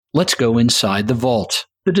Let's go inside the vault,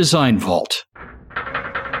 the design vault.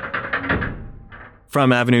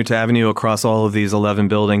 From avenue to avenue across all of these 11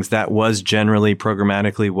 buildings, that was generally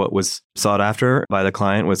programmatically what was sought after by the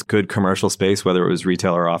client, was good commercial space, whether it was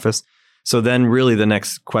retail or office. So then really the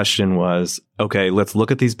next question was, okay, let's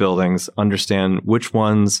look at these buildings, understand which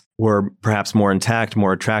ones were perhaps more intact,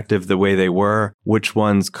 more attractive the way they were, which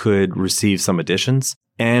ones could receive some additions,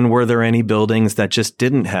 and were there any buildings that just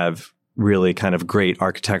didn't have really kind of great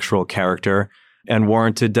architectural character and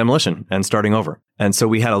warranted demolition and starting over. And so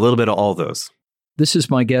we had a little bit of all those. This is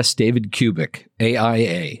my guest, David Kubik,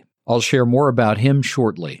 AIA. I'll share more about him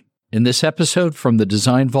shortly. In this episode from the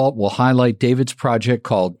Design Vault, we'll highlight David's project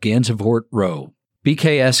called Gansevoort Row.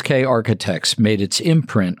 BKSK Architects made its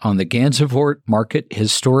imprint on the Gansevoort Market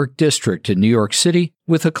Historic District in New York City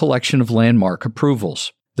with a collection of landmark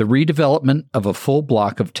approvals. The redevelopment of a full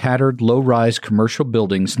block of tattered, low-rise commercial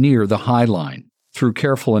buildings near the High Line. Through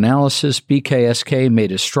careful analysis, BKSK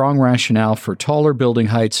made a strong rationale for taller building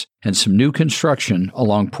heights and some new construction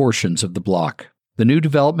along portions of the block. The new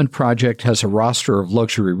development project has a roster of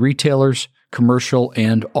luxury retailers, commercial,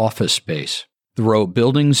 and office space. The row of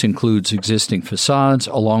buildings includes existing facades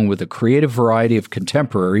along with a creative variety of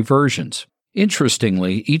contemporary versions.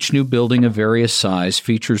 Interestingly, each new building of various size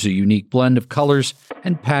features a unique blend of colors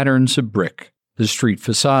and patterns of brick. The street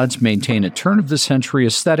facades maintain a turn-of-the-century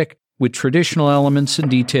aesthetic with traditional elements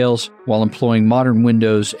and details while employing modern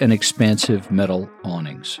windows and expansive metal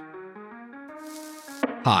awnings.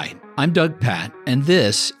 Hi, I'm Doug Patt, and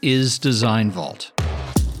this is Design Vault.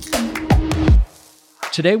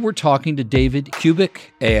 Today we're talking to David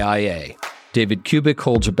Kubik, AIA. David Kubik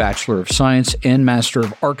holds a Bachelor of Science and Master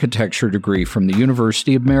of Architecture degree from the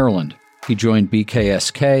University of Maryland. He joined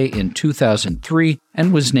BKSK in 2003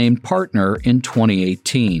 and was named partner in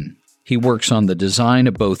 2018. He works on the design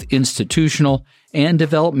of both institutional and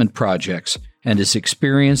development projects and is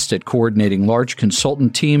experienced at coordinating large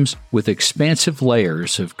consultant teams with expansive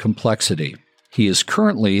layers of complexity. He is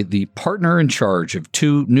currently the partner in charge of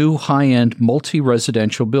two new high-end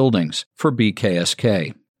multi-residential buildings for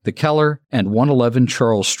BKSK, the Keller and 111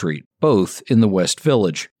 Charles Street, both in the West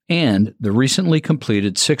Village, and the recently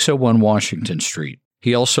completed 601 Washington Street.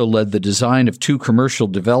 He also led the design of two commercial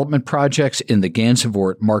development projects in the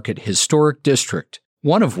Gansevoort Market Historic District,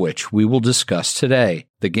 one of which we will discuss today,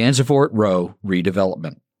 the Gansevoort Row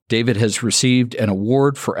redevelopment. David has received an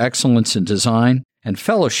award for excellence in design and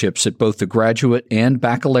fellowships at both the graduate and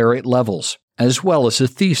baccalaureate levels, as well as a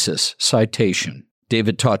thesis citation.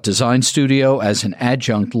 David taught design studio as an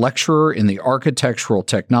adjunct lecturer in the Architectural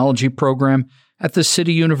Technology program at the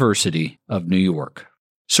City University of New York.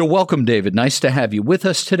 So welcome, David. Nice to have you with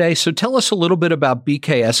us today. So tell us a little bit about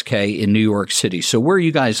BKSK in New York City. So where are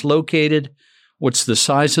you guys located? What's the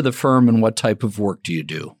size of the firm and what type of work do you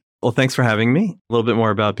do? Well, thanks for having me. A little bit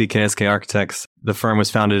more about BKSK Architects. The firm was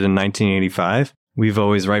founded in 1985. We've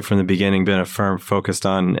always, right from the beginning, been a firm focused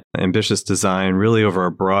on ambitious design, really over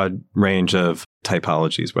a broad range of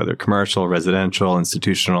typologies, whether commercial, residential,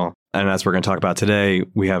 institutional. And as we're going to talk about today,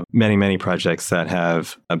 we have many, many projects that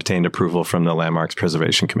have obtained approval from the Landmarks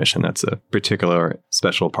Preservation Commission. That's a particular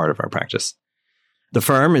special part of our practice. The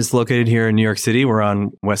firm is located here in New York City. We're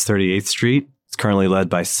on West 38th Street. It's currently led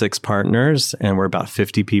by 6 partners, and we're about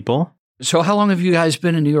 50 people. So how long have you guys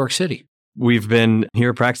been in New York City? We've been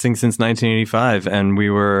here practicing since 1985, and we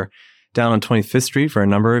were down on 25th Street for a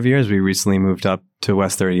number of years. We recently moved up to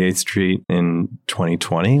West 38th Street in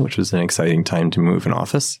 2020, which was an exciting time to move an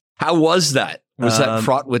office. How was that? Was that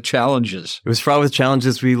fraught with challenges? It was fraught with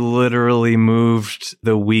challenges. We literally moved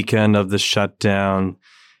the weekend of the shutdown.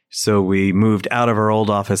 So we moved out of our old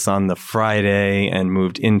office on the Friday and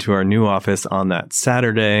moved into our new office on that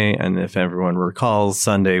Saturday. And if everyone recalls,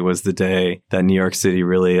 Sunday was the day that New York City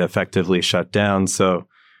really effectively shut down. So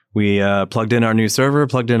we plugged in our new server,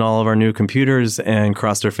 plugged in all of our new computers, and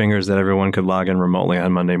crossed our fingers that everyone could log in remotely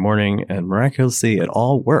on Monday morning. And miraculously, it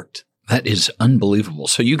all worked. That is unbelievable.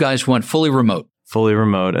 So you guys went fully remote. Fully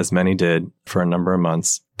remote, as many did, for a number of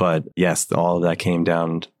months. But yes, all of that came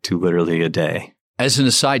down to literally a day. As an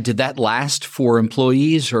aside, did that last for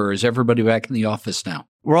employees, or is everybody back in the office now?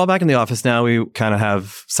 We're all back in the office now. We kind of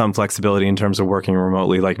have some flexibility in terms of working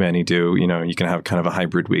remotely, like many do. You know, you can have kind of a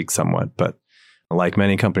hybrid week somewhat. But like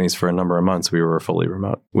many companies, for a number of months, we were fully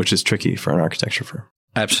remote, which is tricky for an architecture firm.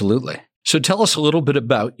 Absolutely. So tell us a little bit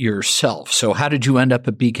about yourself. So how did you end up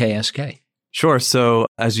at BKSK? Sure. So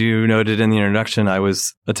as you noted in the introduction, I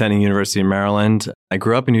was attending University of Maryland. I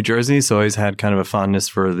grew up in New Jersey, so I always had kind of a fondness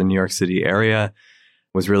for the New York City area.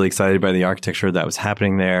 Was really excited by the architecture that was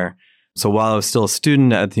happening there. So while I was still a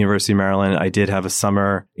student at the University of Maryland, I did have a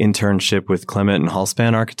summer internship with Clement and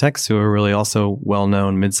Halspan Architects, who are really also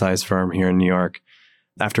well-known mid-sized firm here in New York.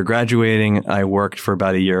 After graduating, I worked for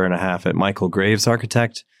about a year and a half at Michael Graves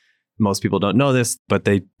Architect. Most people don't know this, but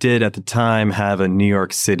they did at the time have a New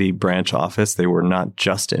York City branch office. They were not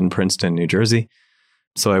just in Princeton, New Jersey.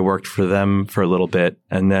 So I worked for them for a little bit.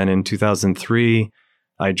 And then in 2003,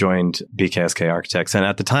 I joined BKSK Architects. And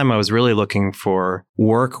at the time, I was really looking for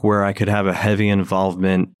work where I could have a heavy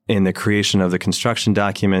involvement in the creation of the construction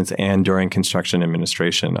documents and during construction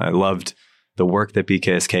administration. I loved the work that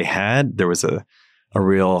BKSK had. There was a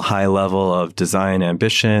real high level of design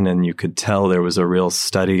ambition, and you could tell there was a real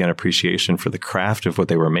study and appreciation for the craft of what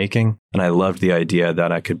they were making. And I loved the idea that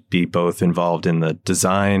I could be both involved in the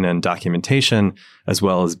design and documentation, as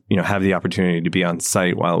well as, have the opportunity to be on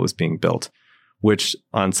site while it was being built, which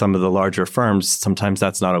on some of the larger firms, sometimes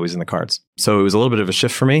that's not always in the cards. So it was a little bit of a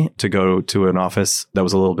shift for me to go to an office that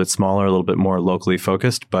was a little bit smaller, a little bit more locally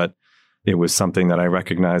focused, but it was something that I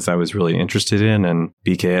recognized I was really interested in, and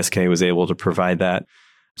BKSK was able to provide that.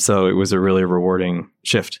 So it was a really rewarding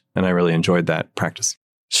shift, and I really enjoyed that practice.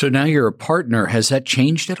 So now you're a partner. Has that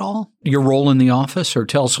changed at all? Your role in the office, or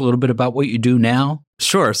tell us a little bit about what you do now?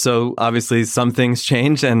 Sure. So obviously some things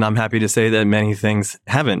changed, and I'm happy to say that many things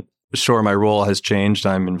haven't. Sure, my role has changed.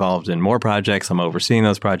 I'm involved in more projects. I'm overseeing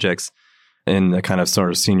those projects in the kind of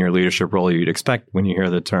sort of senior leadership role you'd expect when you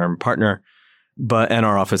hear the term partner. And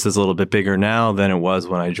our office is a little bit bigger now than it was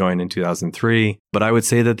when I joined in 2003. But I would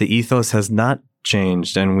say that the ethos has not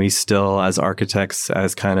changed. And we still, as architects,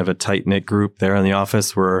 as kind of a tight-knit group there in the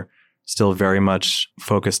office, we're still very much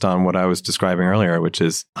focused on what I was describing earlier, which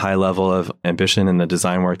is high level of ambition in the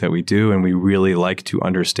design work that we do. And we really like to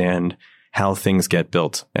understand how things get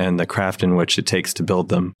built and the craft in which it takes to build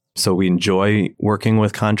them. So we enjoy working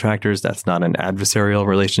with contractors. That's not an adversarial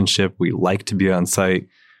relationship. We like to be on site,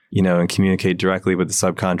 and communicate directly with the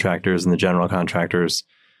subcontractors and the general contractors.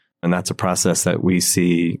 And that's a process that we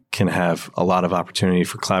see can have a lot of opportunity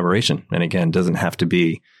for collaboration. And again, doesn't have to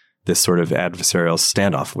be this sort of adversarial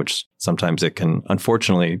standoff, which sometimes it can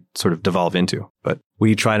unfortunately sort of devolve into. But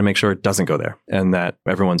we try to make sure it doesn't go there and that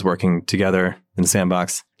everyone's working together in the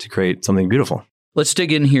sandbox to create something beautiful. Let's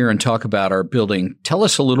dig in here and talk about our building. Tell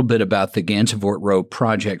us a little bit about the Gansevoort Row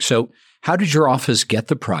project. So how did your office get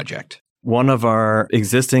the project? One of our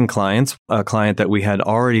existing clients, a client that we had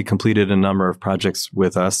already completed a number of projects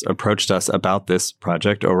with us, approached us about this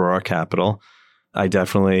project, Aurora Capital. I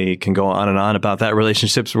definitely can go on and on about that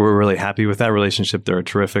relationship. So we're really happy with that relationship. They're a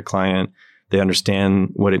terrific client. They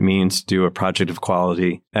understand what it means to do a project of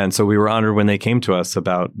quality. And so we were honored when they came to us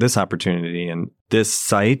about this opportunity. And this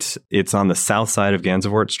site, it's on the south side of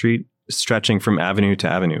Gansevoort Street, stretching from avenue to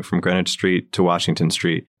avenue, from Greenwich Street to Washington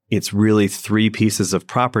Street. It's really 3 pieces of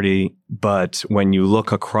property, but when you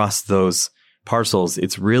look across those parcels,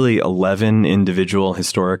 it's really 11 individual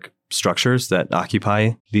historic structures that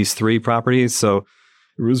occupy these 3 properties. So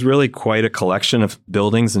it was really quite a collection of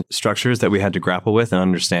buildings and structures that we had to grapple with and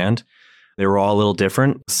understand. They were all a little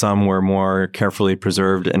different. Some were more carefully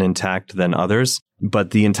preserved and intact than others,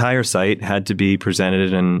 but the entire site had to be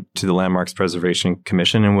presented to the Landmarks Preservation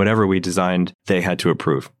Commission, and whatever we designed, they had to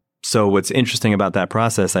approve. So what's interesting about that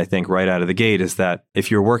process, I think, right out of the gate is that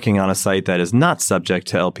if you're working on a site that is not subject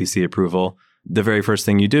to LPC approval, the very first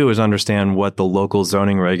thing you do is understand what the local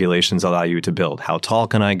zoning regulations allow you to build. How tall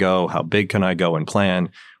can I go? How big can I go and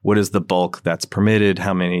plan? What is the bulk that's permitted?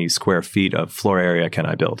 How many square feet of floor area can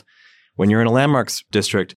I build? When you're in a landmarks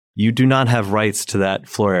district, you do not have rights to that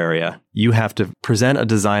floor area. You have to present a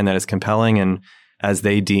design that is compelling and as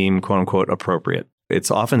they deem, quote unquote, appropriate.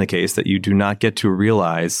 It's often the case that you do not get to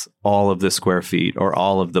realize all of the square feet or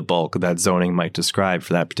all of the bulk that zoning might describe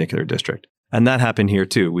for that particular district. And that happened here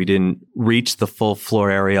too. We didn't reach the full floor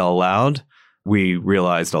area allowed. We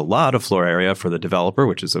realized a lot of floor area for the developer,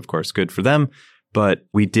 which is of course good for them, but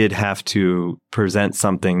we did have to present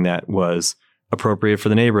something that was appropriate for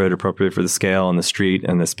the neighborhood, appropriate for the scale and the street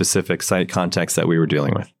and the specific site context that we were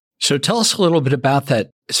dealing with. So tell us a little bit about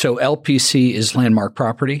that. So LPC is landmark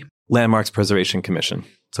property? Landmarks Preservation Commission,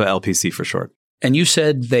 so LPC for short. And you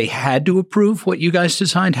said they had to approve what you guys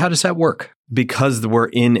designed. How does that work? Because we're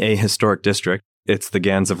in a historic district, it's the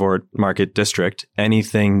Gansevoort Market District.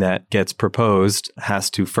 Anything that gets proposed has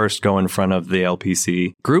to first go in front of the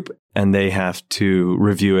LPC group, and they have to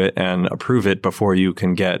review it and approve it before you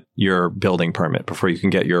can get your building permit, before you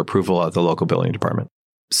can get your approval at the local building department.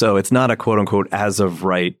 So it's not a quote unquote as of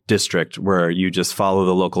right district where you just follow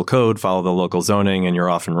the local code, follow the local zoning, and you're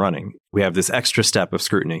off and running. We have this extra step of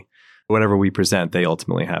scrutiny. Whatever we present, they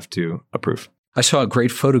ultimately have to approve. I saw a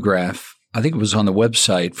great photograph I think it was on the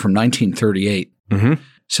website, from 1938. Mm-hmm.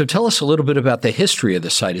 So tell us a little bit about the history of the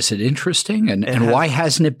site. Is it interesting? And why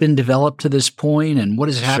hasn't it been developed to this point? And what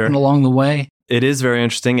has happened along the way? It is very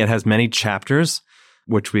interesting. It has many chapters,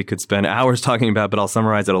 which we could spend hours talking about, but I'll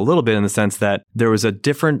summarize it a little bit in the sense that there was a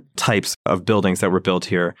different types of buildings that were built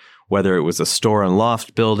here, whether it was a store and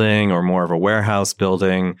loft building or more of a warehouse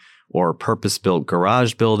building or purpose-built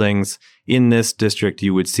garage buildings. In this district,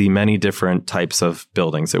 you would see many different types of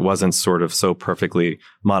buildings. It wasn't sort of so perfectly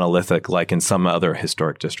monolithic like in some other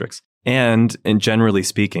historic districts. And generally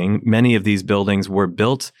speaking, many of these buildings were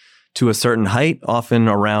built to a certain height, often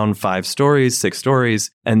around 5 stories, 6 stories.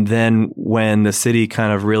 And then when the city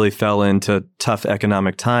kind of really fell into tough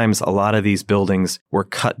economic times, a lot of these buildings were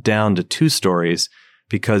cut down to 2 stories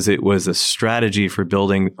because it was a strategy for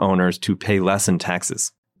building owners to pay less in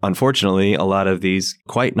taxes. Unfortunately, a lot of these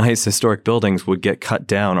quite nice historic buildings would get cut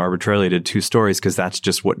down arbitrarily to 2 stories because that's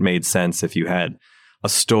just what made sense if you had a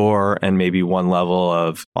store and maybe one level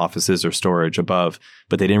of offices or storage above,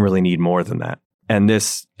 but they didn't really need more than that. And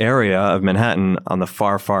this area of Manhattan on the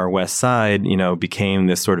far, far west side, became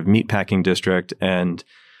this sort of meatpacking district, and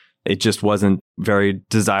it just wasn't very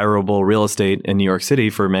desirable real estate in New York City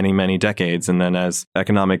for many, many decades. And then as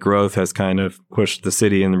economic growth has kind of pushed the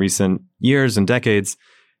city in the recent years and decades,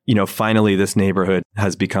 finally this neighborhood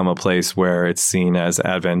has become a place where it's seen as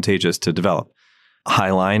advantageous to develop.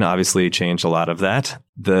 Highline obviously changed a lot of that.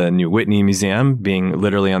 The new Whitney Museum, being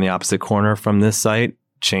literally on the opposite corner from this site,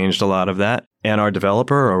 changed a lot of that. And our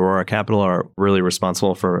developer, Aurora Capital, are really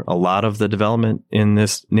responsible for a lot of the development in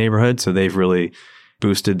this neighborhood. So they've really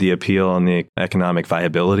boosted the appeal and the economic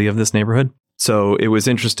viability of this neighborhood. So it was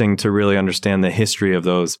interesting to really understand the history of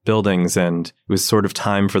those buildings. And it was sort of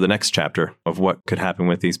time for the next chapter of what could happen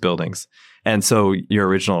with these buildings. And so your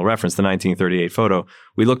original reference, the 1938 photo,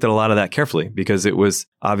 we looked at a lot of that carefully because it was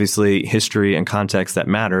obviously history and context that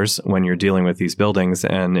matters when you're dealing with these buildings.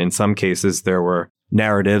 And in some cases, there were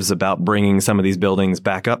narratives about bringing some of these buildings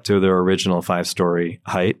back up to their original 5-story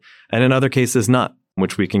height. And in other cases, not,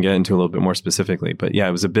 which we can get into a little bit more specifically. But yeah,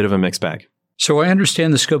 it was a bit of a mixed bag. So I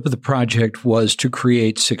understand the scope of the project was to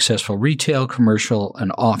create successful retail, commercial,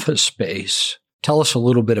 and office space. Tell us a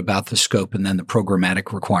little bit about the scope and then the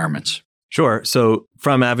programmatic requirements. Sure. So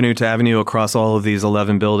from avenue to avenue across all of these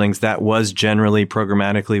 11 buildings, that was generally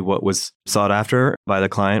programmatically what was sought after by the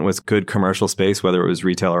client was good commercial space, whether it was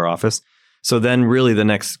retail or office. So then really the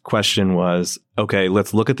next question was, okay,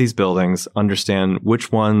 let's look at these buildings, understand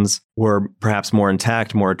which ones were perhaps more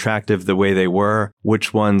intact, more attractive the way they were,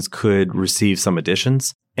 which ones could receive some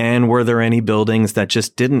additions, and were there any buildings that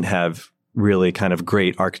just didn't have really kind of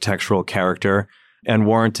great architectural character and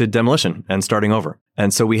warranted demolition and starting over.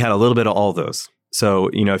 And so we had a little bit of all those. So,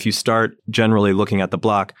 if you start generally looking at the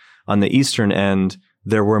block on the eastern end,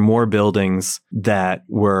 there were more buildings that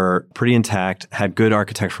were pretty intact, had good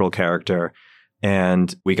architectural character,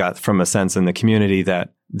 and we got from a sense in the community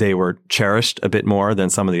that they were cherished a bit more than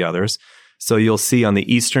some of the others. So you'll see on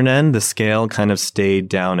the eastern end, the scale kind of stayed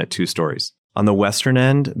down at 2 stories. On the western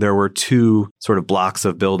end, there were 2 sort of blocks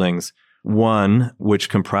of buildings. One, which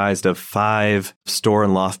comprised of 5 store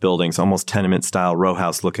and loft buildings, almost tenement style row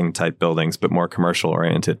house looking type buildings, but more commercial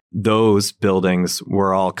oriented. Those buildings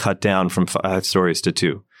were all cut down from 5 stories to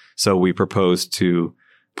 2. So we proposed to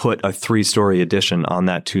put a 3-story addition on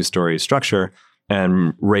that 2-story structure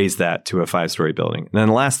and raise that to a 5-story building. And then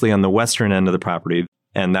lastly, on the western end of the property,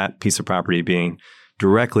 and that piece of property being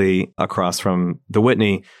directly across from the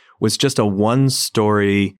Whitney, was just a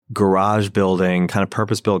 1-story garage building, kind of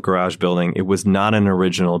purpose-built garage building. It was not an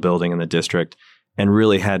original building in the district and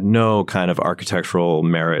really had no kind of architectural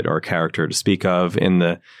merit or character to speak of. In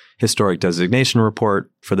the historic designation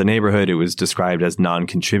report for the neighborhood, it was described as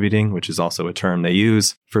non-contributing, which is also a term they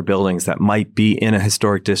use for buildings that might be in a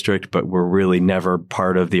historic district, but were really never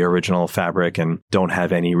part of the original fabric and don't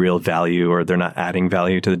have any real value, or they're not adding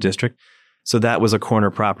value to the district. So that was a corner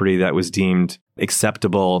property that was deemed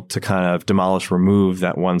acceptable to kind of demolish, remove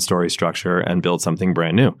that 1-story structure and build something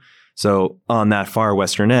brand new. So on that far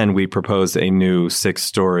western end, we proposed a new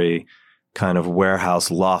 6-story kind of warehouse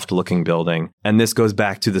loft looking building. And this goes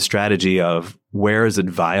back to the strategy of where is it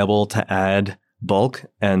viable to add bulk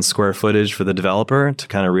and square footage for the developer to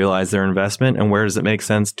kind of realize their investment, and where does it make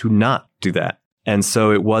sense to not do that? And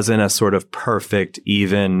so it wasn't a sort of perfect,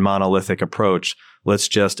 even monolithic approach. Let's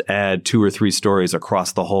just add 2 or 3 stories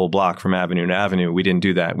across the whole block from avenue to avenue. We didn't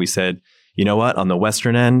do that. We said, you know what? On the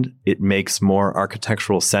western end, it makes more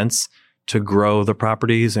architectural sense to grow the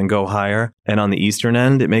properties and go higher. And on the eastern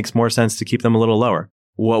end, it makes more sense to keep them a little lower.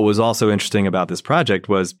 What was also interesting about this project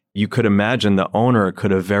was you could imagine the owner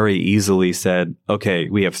could have very easily said, okay,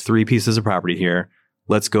 we have 3 pieces of property here.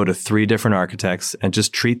 Let's go to 3 different architects and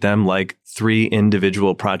just treat them like 3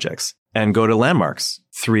 individual projects and go to landmarks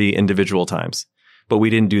 3 individual times. But we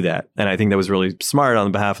didn't do that. And I think that was really smart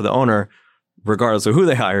on behalf of the owner, regardless of who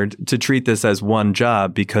they hired, to treat this as one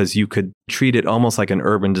job, because you could treat it almost like an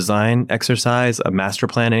urban design exercise, a master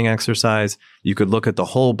planning exercise. You could look at the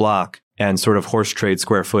whole block and sort of horse trade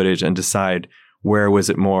square footage and decide where was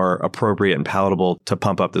it more appropriate and palatable to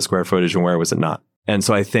pump up the square footage and where was it not. And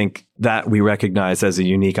so I think that we recognize as a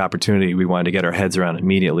unique opportunity we wanted to get our heads around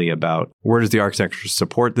immediately about where does the architecture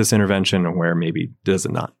support this intervention and where maybe does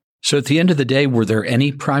it not. So at the end of the day, were there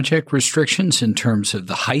any project restrictions in terms of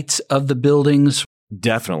the heights of the buildings?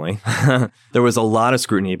 Definitely. There was a lot of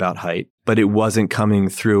scrutiny about height, but it wasn't coming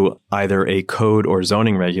through either a code or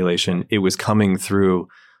zoning regulation. It was coming through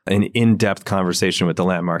an in-depth conversation with the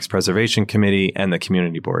Landmarks Preservation Committee and the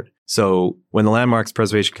Community Board. So when the Landmarks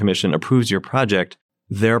Preservation Commission approves your project,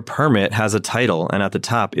 their permit has a title, and at the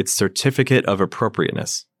top, it's Certificate of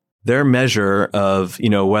Appropriateness. Their measure of,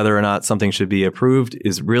 whether or not something should be approved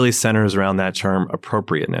is really centers around that term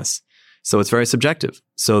appropriateness. So it's very subjective.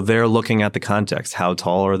 So they're looking at the context. How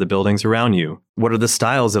tall are the buildings around you? What are the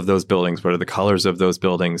styles of those buildings? What are the colors of those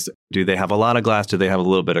buildings? Do they have a lot of glass? Do they have a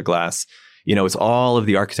little bit of glass? It's all of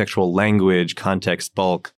the architectural language, context,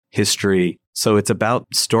 bulk, history. So it's about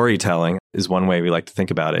storytelling is one way we like to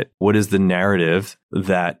think about it. What is the narrative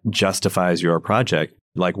that justifies your project?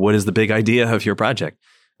 Like, what is the big idea of your project?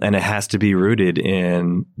 And it has to be rooted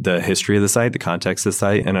in the history of the site, the context of the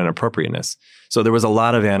site, and an appropriateness. So there was a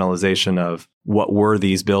lot of analyzation of what were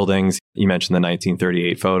these buildings. You mentioned the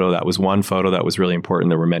 1938 photo. That was one photo that was really important.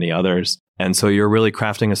 There were many others. And so you're really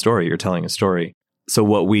crafting a story. You're telling a story. So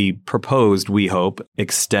what we proposed, we hope,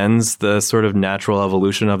 extends the sort of natural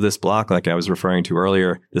evolution of this block. Like I was referring to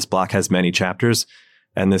earlier, this block has many chapters,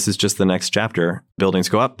 and this is just the next chapter. Buildings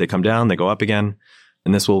go up, they come down, they go up again.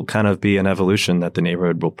 And this will kind of be an evolution that the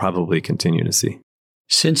neighborhood will probably continue to see.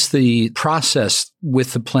 Since the process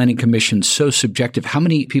with the Planning Commission is so subjective, how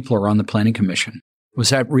many people are on the Planning Commission? Was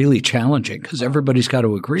that really challenging? Because everybody's got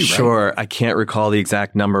to agree, right? Sure. I can't recall the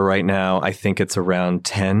exact number right now. I think it's around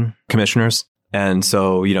 10 commissioners. And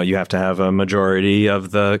so, you have to have a majority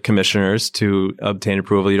of the commissioners to obtain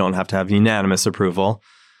approval. You don't have to have unanimous approval.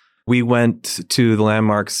 We went to the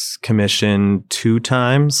Landmarks Commission 2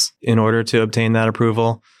 times in order to obtain that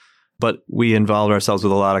approval, but we involved ourselves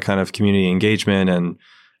with a lot of kind of community engagement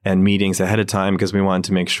and meetings ahead of time because we wanted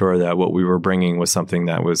to make sure that what we were bringing was something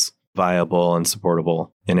that was viable and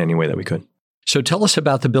supportable in any way that we could. So tell us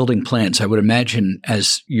about the building plans. I would imagine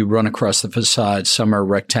as you run across the facade, some are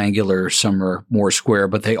rectangular, some are more square,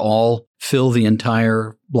 but they all fill the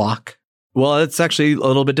entire block? Well, it's actually a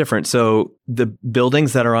little bit different. So the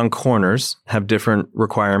buildings that are on corners have different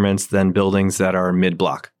requirements than buildings that are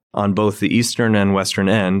mid-block. On both the eastern and western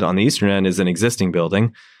end, on the eastern end is an existing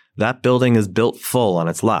building. That building is built full on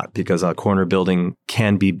its lot because a corner building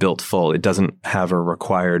can be built full. It doesn't have a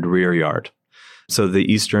required rear yard. So the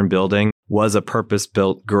eastern building was a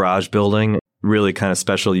purpose-built garage building, really kind of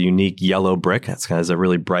special, unique yellow brick. It has a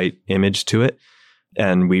really bright image to it.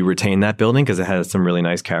 And we retained that building because it has some really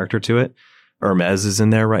nice character to it. Hermes is in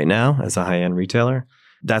there right now as a high-end retailer.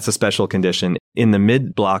 That's a special condition. In the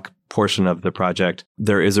mid-block portion of the project,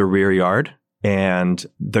 there is a rear yard and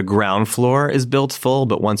the ground floor is built full.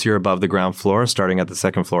 But once you're above the ground floor, starting at the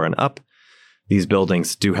second floor and up, these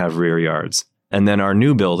buildings do have rear yards. And then our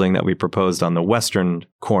new building that we proposed on the western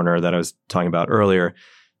corner that I was talking about earlier,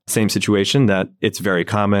 same situation that it's very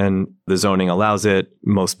common. The zoning allows it.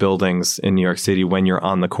 Most buildings in New York City, when you're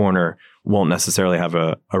on the corner, won't necessarily have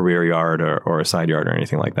a rear yard or a side yard or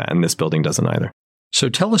anything like that. And this building doesn't either. So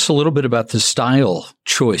tell us a little bit about the style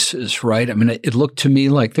choices, right? I mean, it looked to me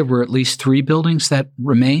like there were at least 3 buildings that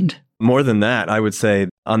remained. More than that, I would say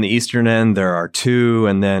on the eastern end, there are 2.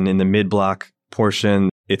 And then in the mid-block portion,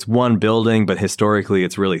 it's 1 building, but historically,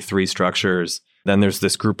 it's really 3 structures. Then there's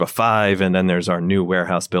this group of 5, and then there's our new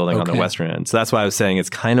warehouse building on the western end. So that's why I was saying it's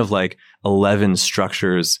kind of like 11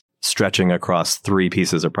 structures stretching across 3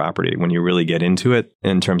 pieces of property when you really get into it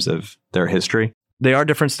in terms of their history. They are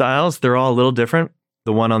different styles. They're all a little different.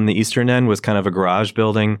 The one on the eastern end was kind of a garage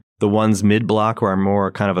building. The ones mid-block are more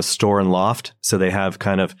kind of a store and loft. So they have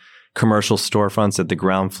kind of commercial storefronts at the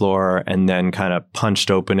ground floor and then kind of punched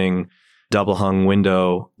opening double hung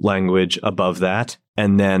window language above that.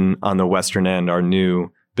 And then on the western end, our new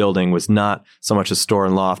building was not so much a store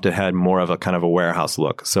and loft. It had more of a kind of a warehouse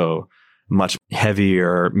look. So much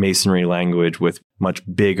heavier masonry language with much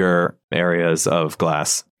bigger areas of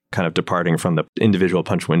glass. kind of departing from the individual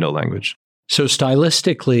punch window language. So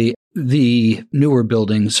stylistically, the newer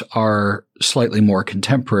buildings are slightly more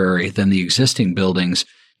contemporary than the existing buildings.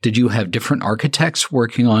 Did you have different architects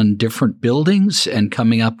working on different buildings and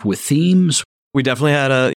coming up with themes? We definitely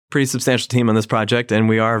had a pretty substantial team on this project, and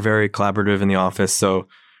we are very collaborative in the office. So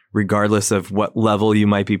regardless of what level you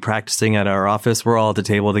might be practicing at our office, we're all at the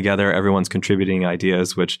table together. Everyone's contributing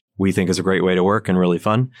ideas, which we think is a great way to work and really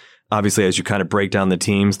fun. Obviously, as you kind of break down the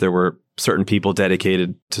teams, there were certain people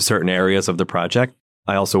dedicated to certain areas of the project.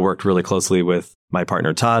 I also worked really closely with my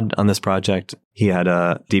partner, Todd, on this project. He had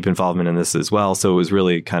a deep involvement in this as well. So it was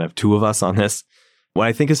really kind of two of us on this. What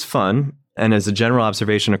I think is fun, and as a general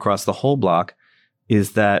observation across the whole block,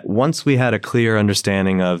 is that once we had a clear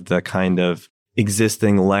understanding of the kind of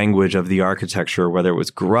existing language of the architecture, whether it was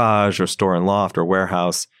garage or store and loft or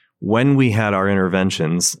warehouse, when we had our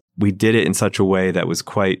interventions, we did it in such a way that was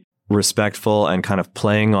quite respectful and kind of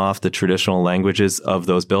playing off the traditional languages of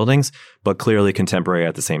those buildings, but clearly contemporary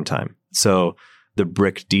at the same time. So the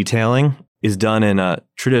brick detailing is done in a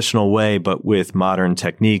traditional way, but with modern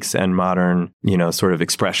techniques and modern, sort of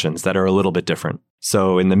expressions that are a little bit different.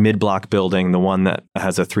 So in the mid-block building, the one that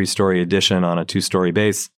has a 3-story addition on a 2-story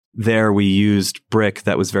base, there we used brick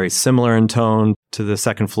that was very similar in tone to the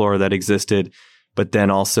second floor that existed, but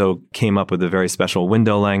then also came up with a very special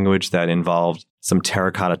window language that involved some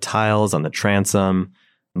terracotta tiles on the transom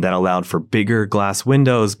that allowed for bigger glass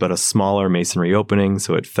windows, but a smaller masonry opening.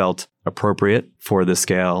 So it felt appropriate for the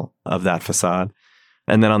scale of that facade.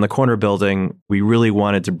 And then on the corner building, we really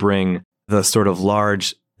wanted to bring the sort of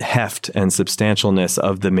large heft and substantialness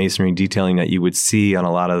of the masonry detailing that you would see on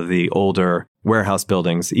a lot of the older warehouse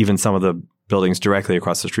buildings, even some of the buildings directly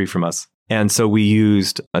across the street from us. And so we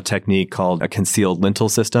used a technique called a concealed lintel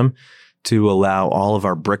system to allow all of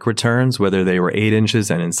our brick returns, whether they were 8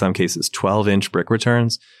 inches and in some cases 12-inch brick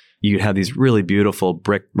returns. You'd have these really beautiful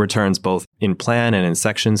brick returns, both in plan and in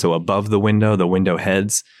section. So above the window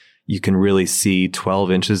heads, you can really see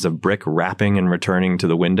 12 inches of brick wrapping and returning to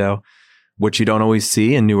the window, which you don't always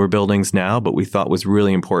see in newer buildings now, but we thought was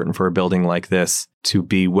really important for a building like this to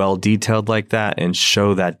be well detailed like that and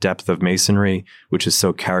show that depth of masonry, which is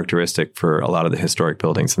so characteristic for a lot of the historic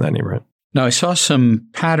buildings in that neighborhood. Now, I saw some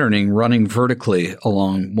patterning running vertically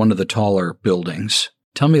along one of the taller buildings.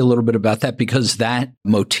 Tell me a little bit about that, because that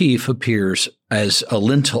motif appears as a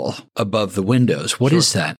lintel above the windows. What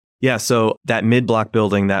is that? Yeah, so that mid-block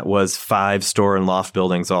building that was 5 store and loft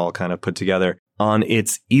buildings all kind of put together, on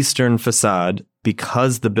its eastern facade,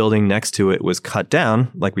 because the building next to it was cut down,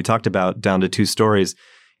 like we talked about, down to 2 stories,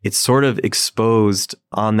 it sort of exposed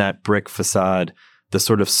on that brick facade the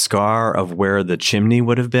sort of scar of where the chimney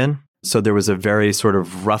would have been. So there was a very sort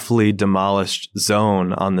of roughly demolished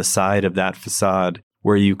zone on the side of that facade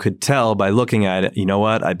where you could tell by looking at it, you know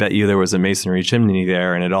what, I bet you there was a masonry chimney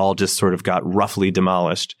there, and it all just sort of got roughly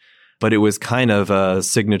demolished. But it was kind of a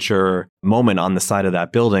signature moment on the side of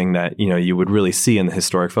that building that, you would really see in the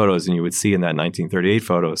historic photos and you would see in that 1938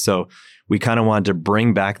 photo. So we kind of wanted to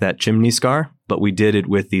bring back that chimney scar, but we did it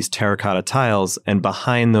with these terracotta tiles. And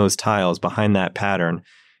behind those tiles, behind that pattern,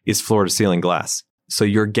 is floor to ceiling glass. So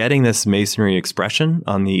you're getting this masonry expression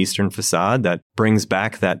on the eastern facade that brings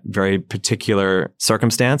back that very particular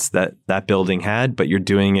circumstance that that building had, but you're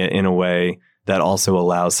doing it in a way that also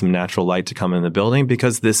allows some natural light to come in the building,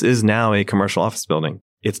 because this is now a commercial office building.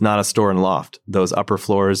 It's not a store and loft. Those upper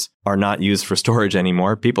floors are not used for storage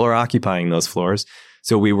anymore. People are occupying those floors.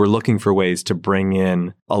 So we were looking for ways to bring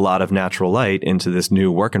in a lot of natural light into this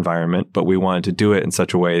new work environment, but we wanted to do it in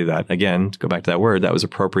such a way that, again, to go back to that word, that was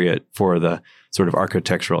appropriate for the sort of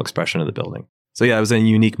architectural expression of the building. So yeah, it was a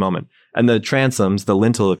unique moment. And the transoms, the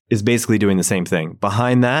lintel, is basically doing the same thing.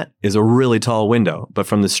 Behind that is a really tall window, but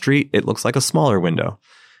from the street, it looks like a smaller window.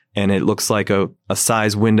 And it looks like a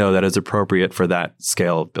size window that is appropriate for that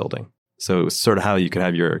scale of building. So it was sort of how you could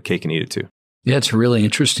have your cake and eat it too. Yeah, it's a really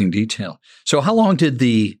interesting detail. So how long did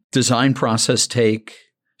the design process take?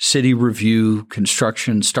 City review,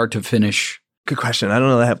 construction, start to finish? Good question. I don't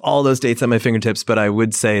know that I have all those dates at my fingertips, but I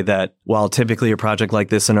would say that while typically a project like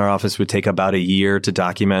this in our office would take about a year to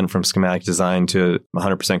document, from schematic design to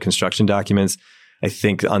 100% construction documents, I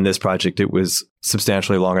think on this project it was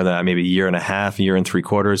substantially longer than that, maybe a year and a half, a year and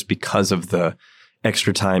 3/4, because of the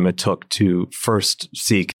extra time it took to first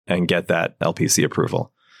seek and get that LPC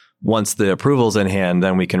approval. Once the approval's in hand,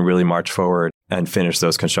 then we can really march forward and finish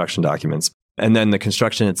those construction documents. And then the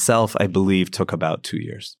construction itself, I believe, took about 2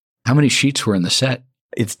 years. How many sheets were in the set?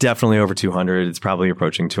 It's definitely over 200. It's probably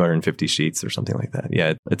approaching 250 sheets or something like that.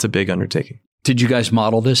 Yeah, it's a big undertaking. Did you guys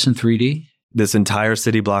model this in 3D? This entire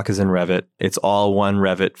city block is in Revit. It's all one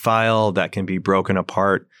Revit file that can be broken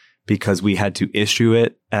apart because we had to issue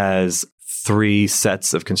it as 3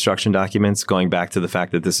 sets of construction documents, going back to the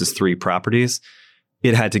fact that this is 3 properties.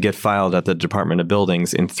 It had to get filed at the Department of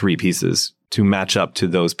Buildings in 3 pieces to match up to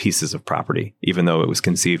those pieces of property, even though it was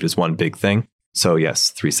conceived as one big thing. So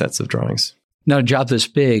yes, 3 sets of drawings. Now, a job this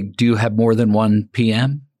big, do you have more than one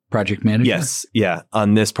PM, project manager? Yes. Yeah.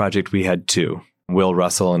 On this project, we had 2. Will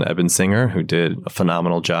Russell and Eben Singer, who did a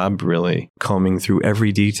phenomenal job, really combing through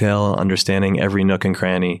every detail, understanding every nook and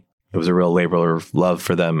cranny. It was a real labor of love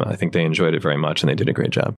for them. I think they enjoyed it very much and they did a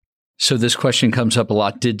great job. So this question comes up a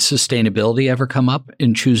lot. Did sustainability ever come up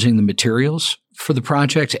in choosing the materials for the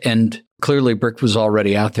project? And clearly brick was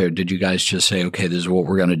already out there. Did you guys just say, okay, this is what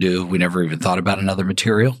we're going to do? We never even thought about another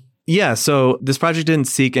material? Yeah, so this project didn't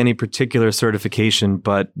seek any particular certification,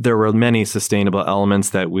 but there were many sustainable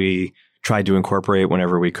elements that we tried to incorporate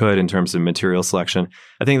whenever we could in terms of material selection.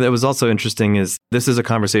 I think that was also interesting is this is a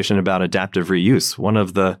conversation about adaptive reuse. One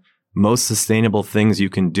of the most sustainable things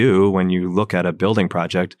you can do when you look at a building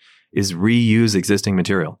project is reuse existing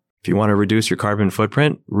material. If you want to reduce your carbon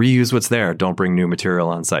footprint, reuse what's there. Don't bring new material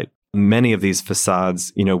on site. Many of these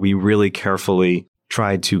facades, we really carefully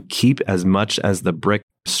tried to keep as much as the brick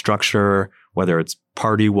structure, whether it's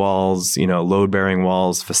party walls, load-bearing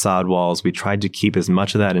walls, facade walls. We tried to keep as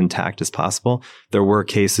much of that intact as possible. There were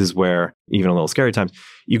cases where, even a little scary times,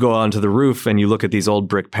 you go onto the roof and you look at these old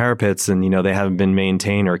brick parapets and, they haven't been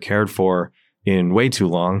maintained or cared for in way too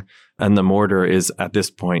long. And the mortar is at this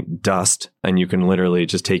point dust, and you can literally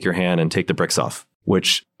just take your hand and take the bricks off,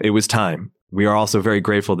 which it was time. We are also very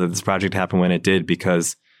grateful that this project happened when it did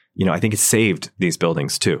because, I think it saved these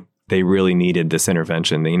buildings too. They really needed this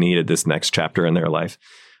intervention. They needed this next chapter in their life.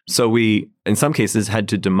 So we, in some cases, had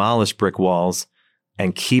to demolish brick walls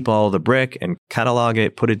and keep all the brick and catalog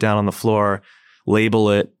it, put it down on the floor, label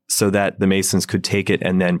it so that the masons could take it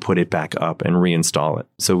and then put it back up and reinstall it.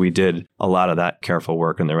 So we did a lot of that careful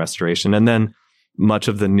work in the restoration. And then much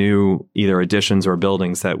of the new either additions or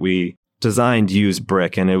buildings that we designed used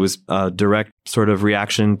brick. And it was a direct sort of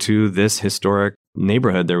reaction to this historic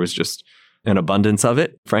neighborhood. There was just an abundance of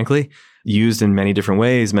it, frankly, used in many different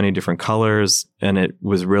ways, many different colors. And it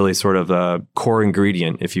was really sort of a core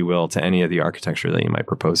ingredient, if you will, to any of the architecture that you might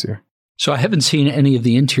propose here. So I haven't seen any of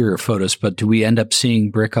the interior photos, but do we end up seeing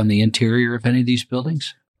brick on the interior of any of these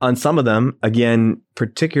buildings? On some of them, again,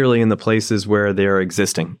 particularly in the places where they're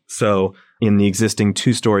existing. So in the existing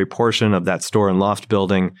 2-story portion of that store and loft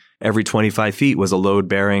building, every 25 feet was a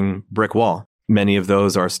load-bearing brick wall. Many of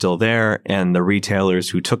those are still there, and the retailers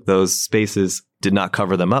who took those spaces did not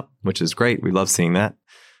cover them up, which is great. We love seeing that.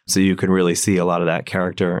 So you can really see a lot of that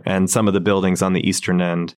character. And some of the buildings on the eastern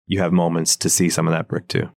end, you have moments to see some of that brick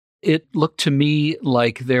too. It looked to me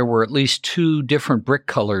like there were at least 2 different brick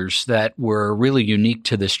colors that were really unique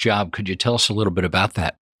to this job. Could you tell us a little bit about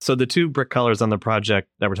that? So the 2 brick colors on the project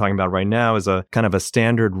that we're talking about right now is a kind of a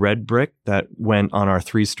standard red brick that went on our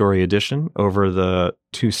 3-story addition over the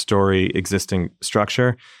 2-story existing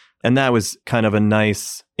structure. And that was kind of a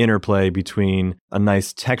nice interplay between a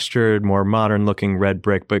nice textured, more modern looking red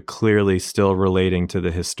brick, but clearly still relating to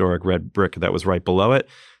the historic red brick that was right below it.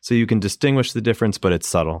 So you can distinguish the difference, but it's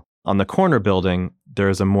subtle. On the corner building,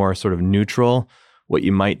 there's a more sort of neutral, what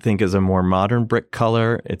you might think is a more modern brick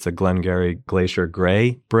color. It's a Glengarry Glacier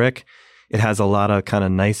gray brick. It has a lot of kind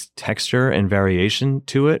of nice texture and variation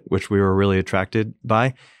to it, which we were really attracted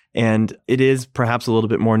by. And it is perhaps a little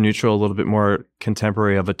bit more neutral, a little bit more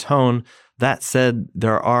contemporary of a tone. That said,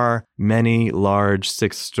 there are many large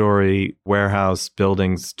 6-story warehouse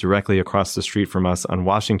buildings directly across the street from us on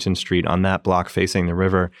Washington Street on that block facing the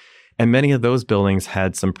river. And many of those buildings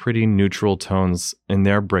had some pretty neutral tones in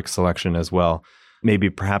their brick selection as well. Maybe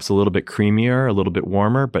perhaps a little bit creamier, a little bit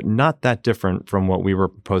warmer, but not that different from what we were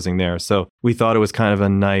proposing there. So we thought it was kind of a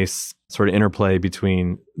nice sort of interplay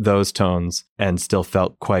between those tones and still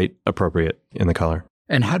felt quite appropriate in the color.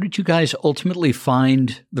 And how did you guys ultimately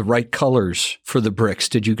find the right colors for the bricks?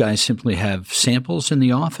 Did you guys simply have samples in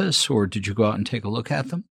the office, or did you go out and take a look at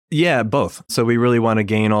them? Yeah, both. So we really want to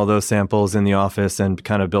gain all those samples in the office and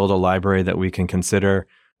kind of build a library that we can consider.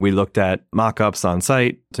 We looked at mock-ups on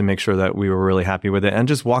site to make sure that we were really happy with it, and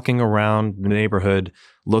just walking around the neighborhood,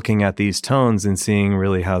 looking at these tones and seeing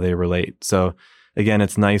really how they relate. So again,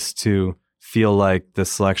 it's nice to feel like the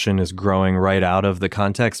selection is growing right out of the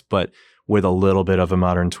context, but with a little bit of a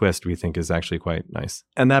modern twist, we think is actually quite nice.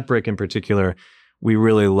 And that brick in particular, we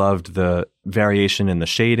really loved the variation in the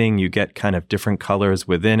shading. You get kind of different colors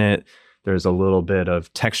within it. There's a little bit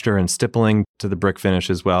of texture and stippling to the brick finish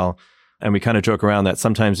as well. And we kind of joke around that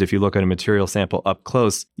sometimes if you look at a material sample up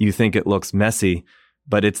close, you think it looks messy,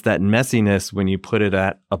 But it's that messiness when you put it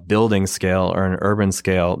at a building scale or an urban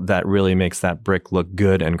scale that really makes that brick look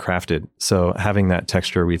good and crafted. So having that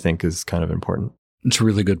texture, we think, is kind of important. It's a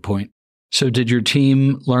really good point. So did your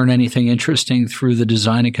team learn anything interesting through the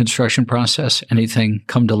design and construction process? Anything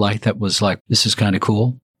come to light that was like, this is kind of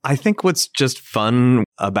cool? I think what's just fun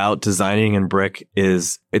about designing in brick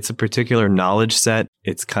is it's a particular knowledge set.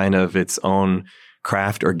 It's kind of its own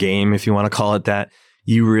craft or game, if you want to call it that.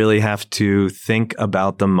 You really have to think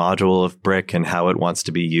about the module of brick and how it wants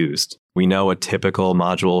to be used. We know a typical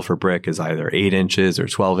module for brick is either 8 inches or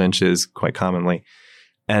 12 inches, quite commonly.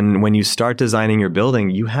 And when you start designing your building,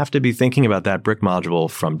 you have to be thinking about that brick module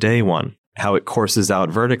from day one, how it courses out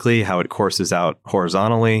vertically, how it courses out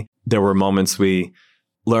horizontally. There were moments we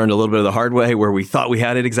learned a little bit of the hard way where we thought we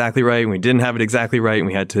had it exactly right and we didn't have it exactly right and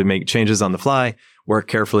we had to make changes on the fly, work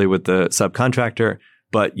carefully with the subcontractor.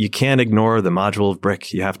 But you can't ignore the module of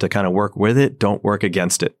brick. You have to kind of work with it, don't work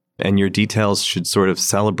against it. And your details should sort of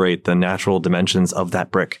celebrate the natural dimensions of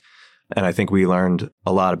that brick. And I think we learned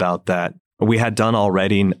a lot about that. We had done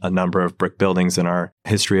already a number of brick buildings in our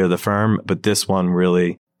history of the firm, but this one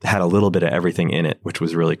really had a little bit of everything in it, which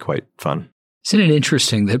was really quite fun. Isn't it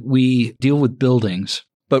interesting that we deal with buildings,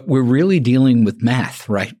 but we're really dealing with math,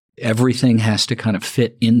 right? Everything has to kind of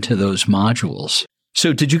fit into those modules.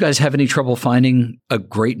 So did you guys have any trouble finding a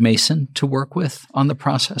great mason to work with on the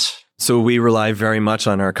process? So we rely very much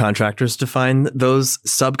on our contractors to find those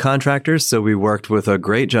subcontractors. So we worked with a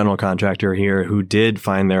great general contractor here who did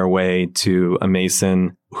find their way to a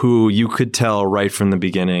mason who you could tell right from the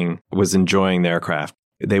beginning was enjoying their craft.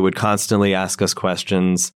 They would constantly ask us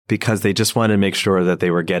questions because they just wanted to make sure that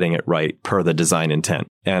they were getting it right per the design intent.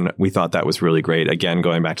 And we thought that was really great. Again,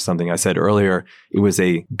 going back to something I said earlier, it was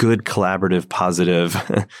a good collaborative,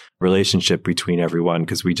 positive relationship between everyone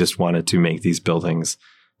because we just wanted to make these buildings,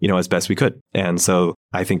 as best we could. And so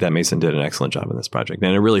I think that mason did an excellent job in this project.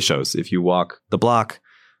 And it really shows if you walk the block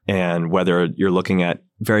and whether you're looking at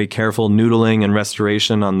very careful noodling and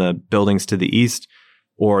restoration on the buildings to the east,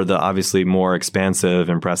 or the obviously more expansive,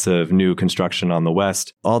 impressive new construction on the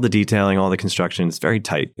west. All the detailing, all the construction is very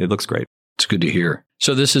tight. It looks great. It's good to hear.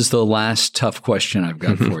 So this is the last tough question I've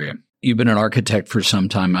got for you. You've been an architect for some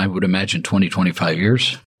time, I would imagine 20, 25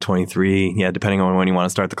 years. 23, yeah, depending on when you want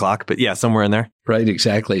to start the clock. But yeah, somewhere in there. Right,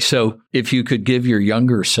 exactly. So if you could give your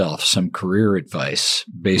younger self some career advice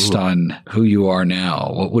based on who you are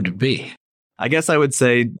now, what would it be? I guess I would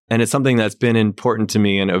say, and it's something that's been important to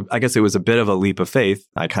me, and I guess it was a bit of a leap of faith.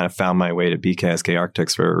 I kind of found my way to BKSK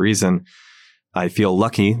Architects for a reason. I feel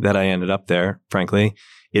lucky that I ended up there, frankly.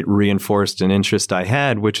 It reinforced an interest I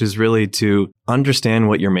had, which is really to understand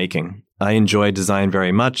what you're making. I enjoy design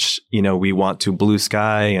very much. We want to blue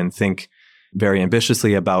sky and think very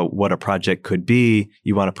ambitiously about what a project could be.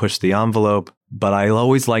 You want to push the envelope, but I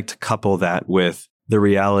always like to couple that with the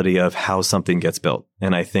reality of how something gets built.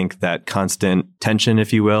 And I think that constant tension,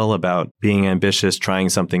 if you will, about being ambitious, trying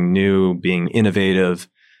something new, being innovative,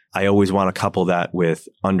 I always want to couple that with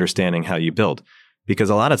understanding how you build. Because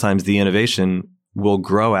a lot of times the innovation will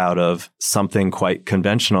grow out of something quite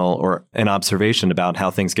conventional or an observation about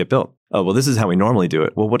how things get built. Oh, well, this is how we normally do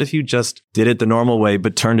it. Well, what if you just did it the normal way,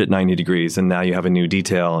 but turned it 90 degrees and now you have a new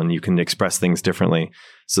detail and you can express things differently?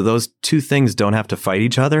 So those two things don't have to fight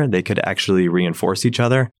each other. They could actually reinforce each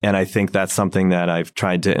other. And I think that's something that I've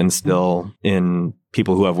tried to instill in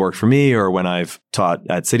people who have worked for me or when I've taught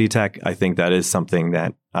at City Tech. I think that is something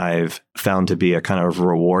that I've found to be a kind of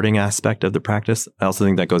rewarding aspect of the practice. I also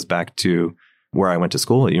think that goes back to where I went to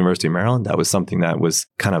school at University of Maryland. That was something that was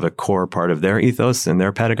kind of a core part of their ethos and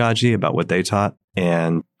their pedagogy about what they taught.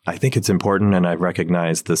 And I think it's important, and I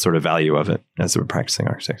recognize the sort of value of it as a practicing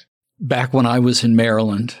architect. Back when I was in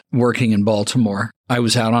Maryland, working in Baltimore, I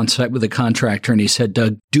was out on site with a contractor and he said,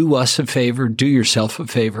 Doug, do us a favor, do yourself a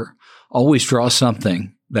favor. Always draw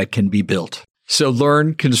something that can be built. So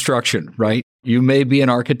learn construction, right? You may be an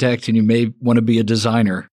architect and you may want to be a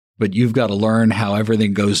designer, but you've got to learn how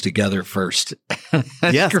everything goes together first.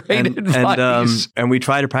 That's yes, great advice. And we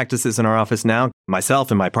try to practice this in our office now. Myself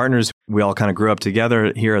and my partners, we all kind of grew up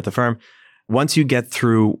together here at the firm. Once you get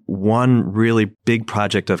through one really big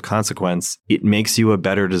project of consequence, it makes you a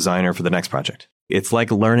better designer for the next project. It's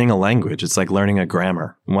like learning a language. It's like learning a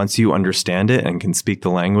grammar. Once you understand it and can speak the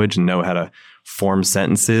language and know how to form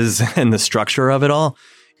sentences and the structure of it all,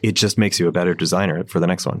 it just makes you a better designer for the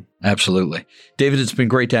next one. Absolutely. David, it's been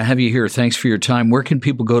great to have you here. Thanks for your time. Where can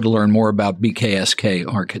people go to learn more about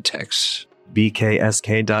BKSK Architects?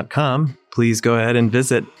 BKSK.com. Please go ahead and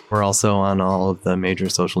visit. We're also on all of the major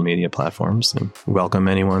social media platforms and welcome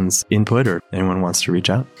anyone's input or anyone wants to reach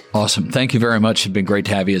out. Awesome. Thank you very much. It's been great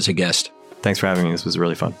to have you as a guest. Thanks for having me. This was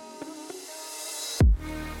really fun.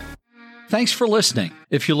 Thanks for listening.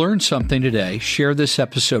 If you learned something today, share this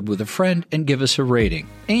episode with a friend and give us a rating.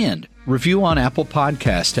 And review on Apple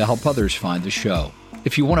Podcasts to help others find the show.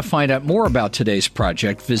 If you want to find out more about today's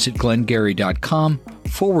project, visit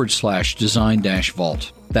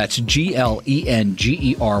glengery.com/design-vault. That's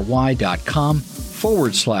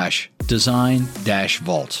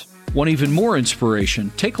GLENGERY.com/design-vault. Want even more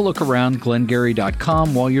inspiration? Take a look around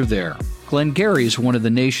glengery.com while you're there. Glengery is one of the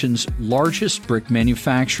nation's largest brick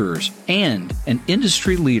manufacturers and an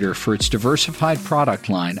industry leader for its diversified product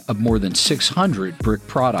line of more than 600 brick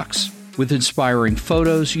products. With inspiring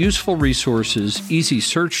photos, useful resources, easy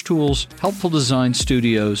search tools, helpful design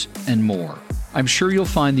studios, and more. I'm sure you'll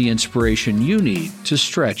find the inspiration you need to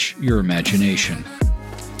stretch your imagination.